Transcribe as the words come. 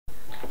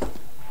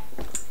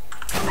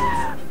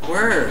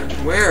Where?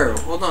 Where?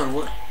 Hold on,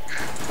 what?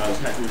 I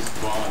was at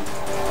respawn.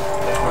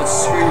 Oh,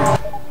 screw you.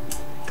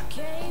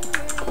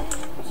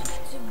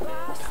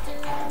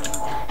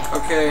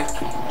 Okay.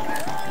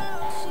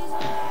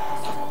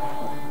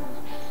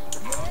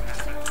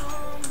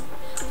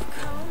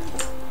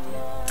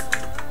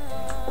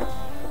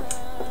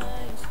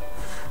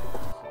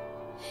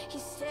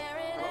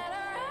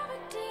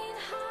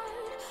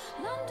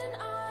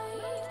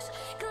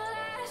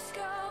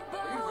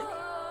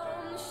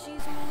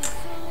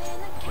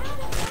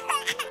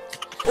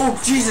 Oh,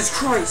 Jesus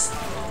Christ!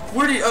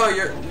 Where did? Oh,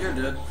 you're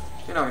dead.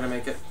 You're not gonna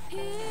make it.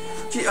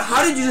 Gee,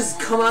 how did you just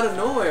come out of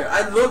nowhere?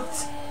 I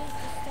looked.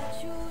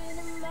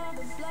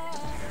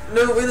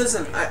 No, wait,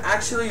 listen. I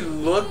actually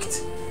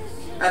looked,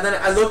 and then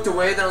I looked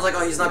away. Then I was like,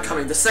 oh, he's not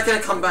coming. The second I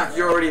come back,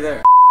 you're already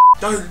there.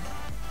 Done.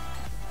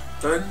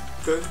 Done.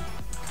 Done.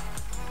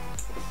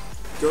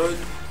 Done.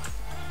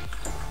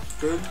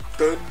 Done.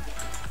 Done.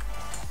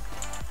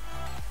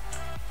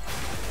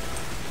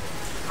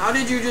 How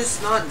did you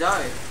just not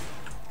die?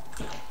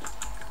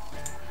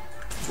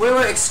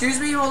 Wait, excuse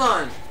me, hold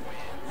on.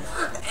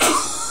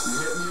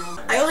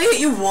 I only hit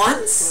you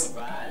once?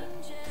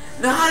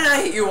 Now how did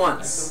I hit you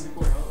once?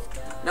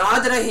 Now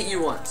how did I hit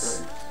you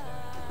once?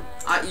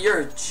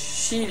 You're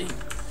cheating.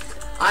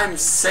 I'm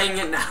saying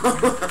it now.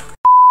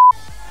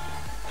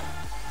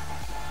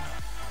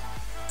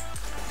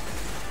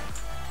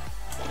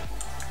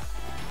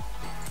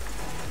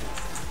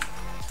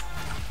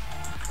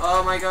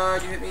 Oh my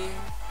god, you hit me.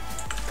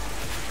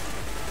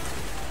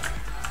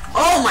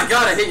 Oh my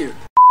god, I hit you.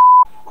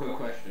 Quick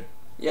question.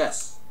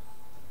 Yes.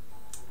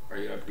 Are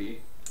you at B?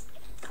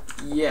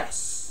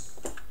 Yes.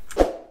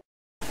 Oh,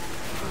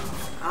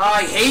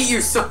 I hate you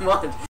so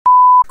much.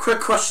 Quick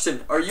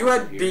question. Are you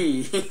at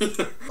B?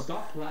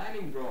 Stop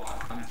planning, bro.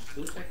 I'm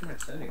still checking my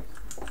settings.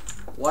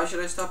 Why should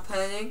I stop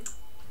planning?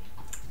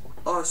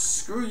 Oh,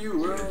 screw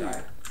you, You're bro. gonna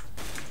die.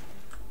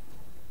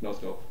 No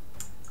scope.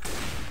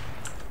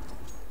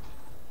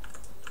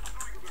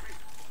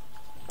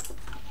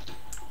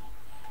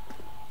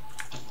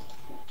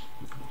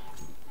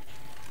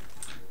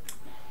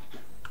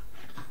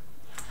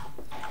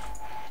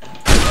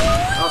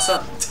 What's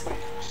up?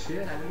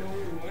 Shit, I didn't know where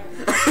you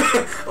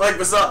went. Like,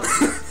 what's up?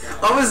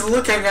 I was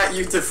looking at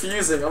you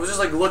diffusing. I was just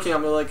like looking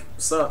at me like,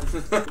 what's up?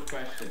 Quick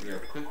question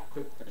here.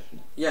 Quick question.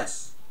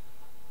 Yes.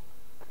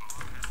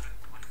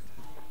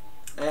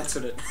 I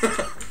answered it.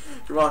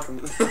 You're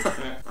welcome.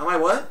 Am I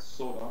what?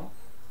 So long.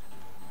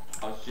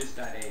 I was just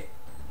at A.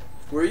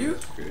 Were you?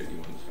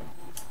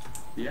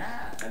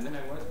 Yeah, and then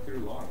I went through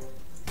long.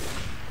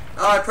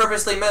 Oh, I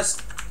purposely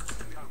missed.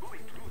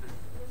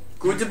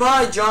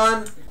 Goodbye,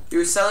 John. You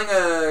were selling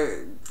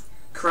a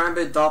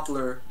Karambit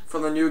Doppler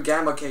from the new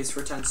Gamma case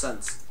for 10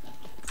 cents.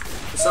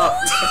 What's up?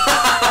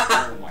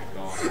 Oh my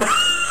god.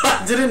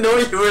 I didn't know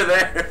you were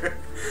there.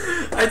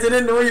 I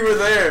didn't know you were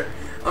there.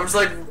 I'm just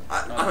like,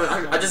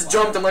 I just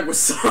jumped. I'm like,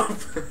 what's up?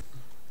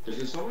 This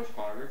is so much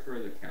harder for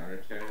the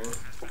counter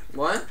terrorists.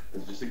 What?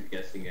 It's just a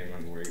guessing game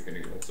on where you're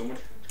gonna go. It's so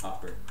much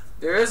tougher.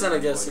 There isn't a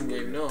guessing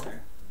game, no.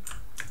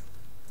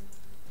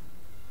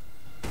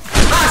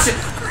 Ah, shit!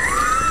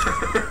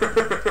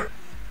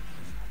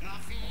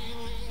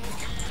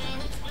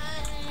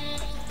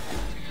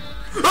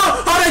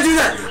 Oh, how did I do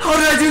that? How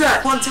did I do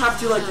that? One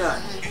tapped you like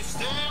that.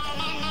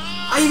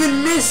 I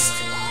even missed.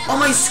 On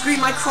my screen,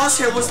 my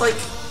crosshair was like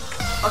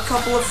a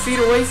couple of feet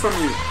away from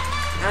you.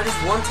 And I just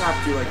one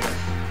tapped you like that.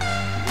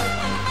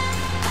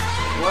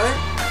 What?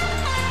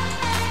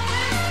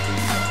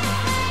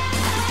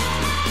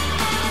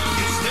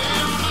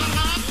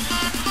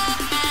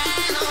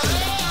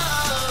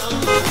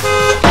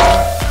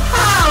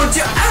 How?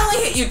 I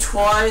only hit you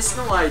twice.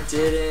 No, I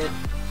didn't.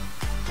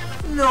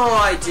 No,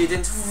 I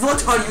didn't.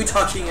 What are you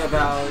talking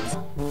about?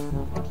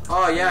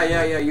 Oh,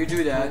 yeah, you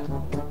do that.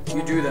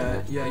 You do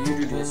that. Yeah, you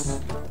do this.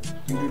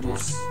 You do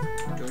this.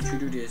 Don't you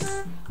do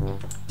this.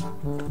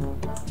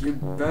 You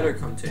better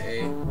come to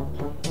A.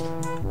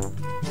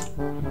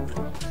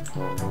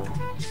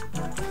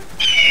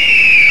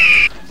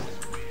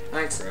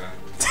 Thanks.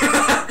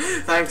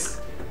 Thanks.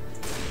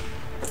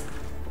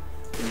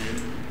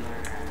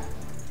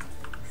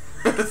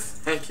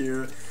 Thank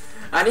you.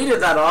 I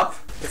needed that up.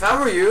 If I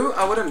were you,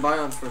 I wouldn't buy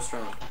on first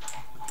round.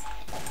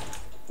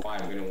 Why?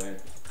 I'm gonna win.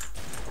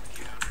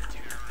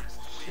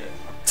 Shit.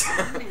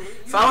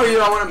 If I were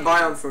you, I wouldn't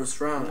buy on first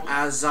round.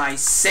 As I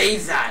say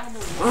that.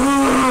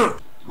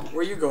 Where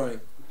are you going?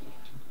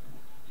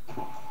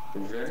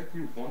 Where do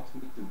you want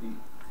me to be?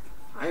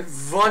 I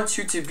want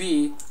you to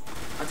be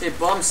at a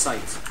bomb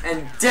site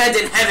and dead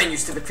in heaven, you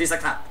stupid piece of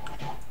crap.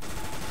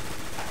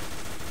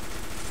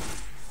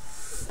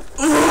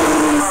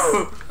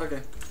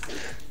 Okay.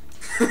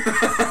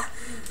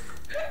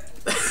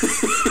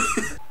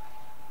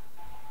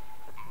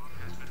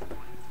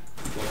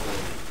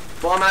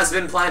 Bomb has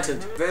been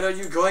planted. Where are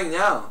you going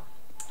now?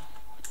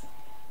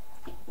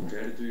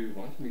 Where do you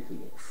want me to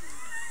go?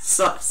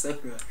 Stop saying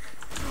that.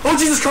 Oh,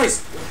 Jesus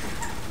Christ!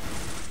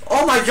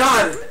 Oh my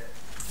god!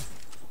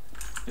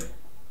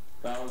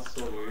 That was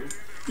so weird.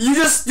 You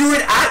just threw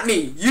it at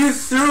me. You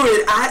threw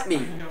it at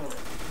me.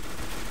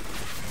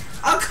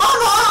 Oh,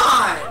 come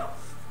on!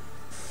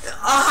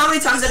 How many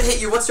times did it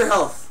hit you? What's your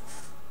health?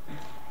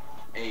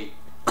 8.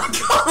 Oh,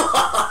 come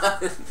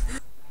on!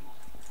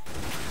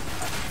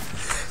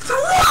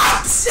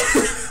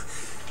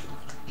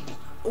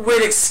 What?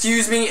 Wait,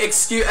 excuse me,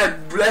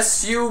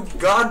 bless you,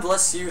 God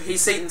bless you. Hey,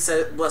 Satan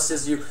said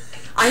blesses you.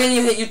 I didn't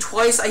even hit you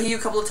twice. I hit you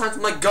a couple of times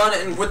with my gun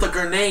and with a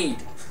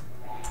grenade.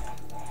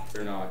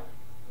 You're not.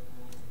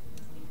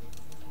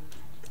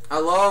 I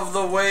love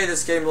the way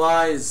this game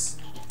lies.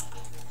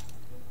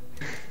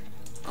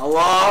 I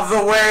love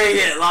the way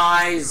it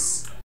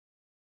lies.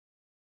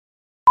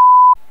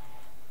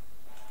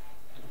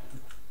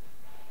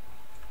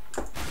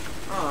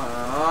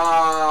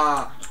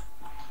 Ah.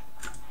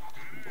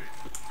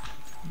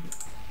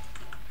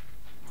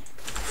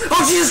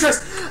 Oh, Jesus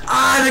Christ!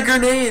 Ah, the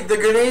grenade! The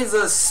grenade's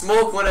a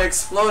smoke when it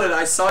exploded.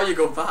 I saw you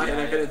go by and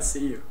I couldn't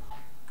see you.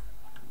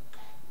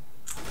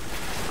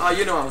 Oh,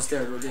 you know I was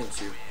there, didn't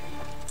you?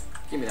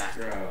 Give me that.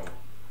 Bro.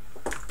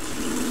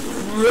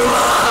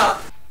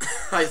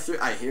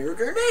 I hear a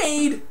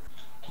grenade!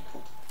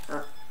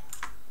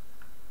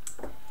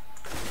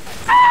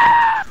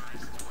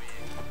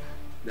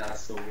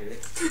 That's so weird.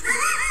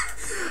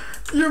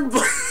 Your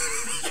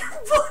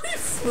body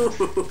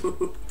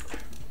flew.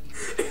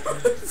 It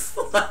was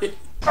flying.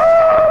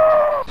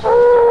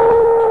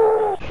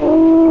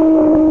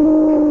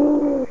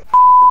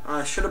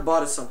 I should have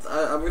bought it something.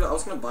 I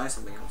was gonna buy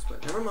something else,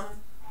 but never mind.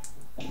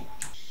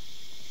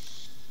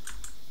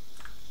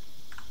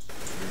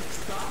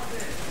 Stop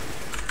it.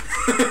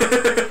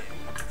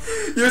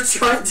 You're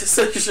trying to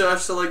say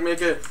shush to like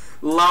make it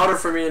louder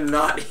for me and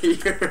not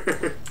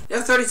hear. You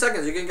have 30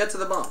 seconds. You can get to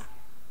the bomb.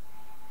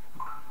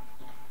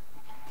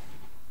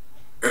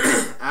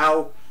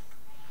 Ow.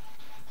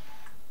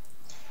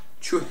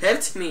 You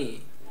hit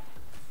me.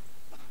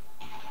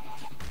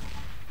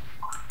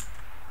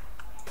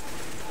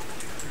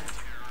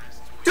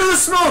 To the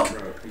smoke!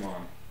 Bro, come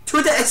on.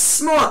 To the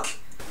smoke!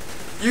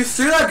 You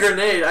threw that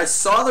grenade. I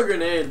saw the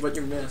grenade, but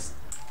you missed.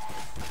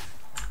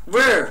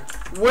 Where?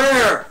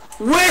 Where?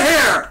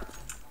 Where?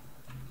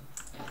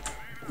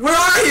 Where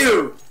are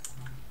you?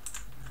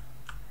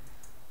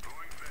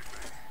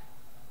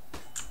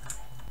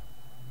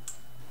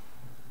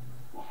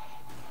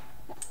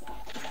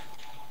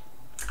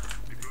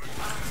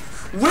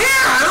 Where?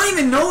 I don't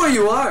even know where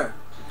you are.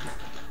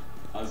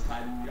 I was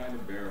hiding behind the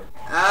barrel.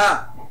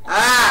 Ah!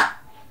 Ah!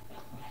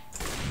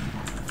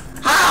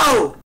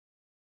 How?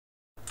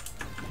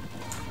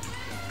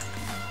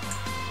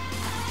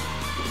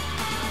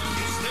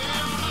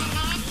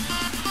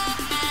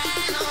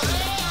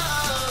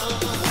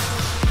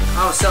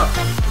 Oh, what's up?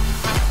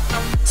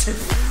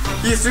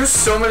 You threw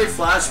so many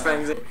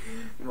flashbangs, it,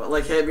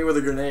 like hit me with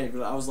a grenade,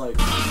 but I was like,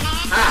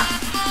 ah!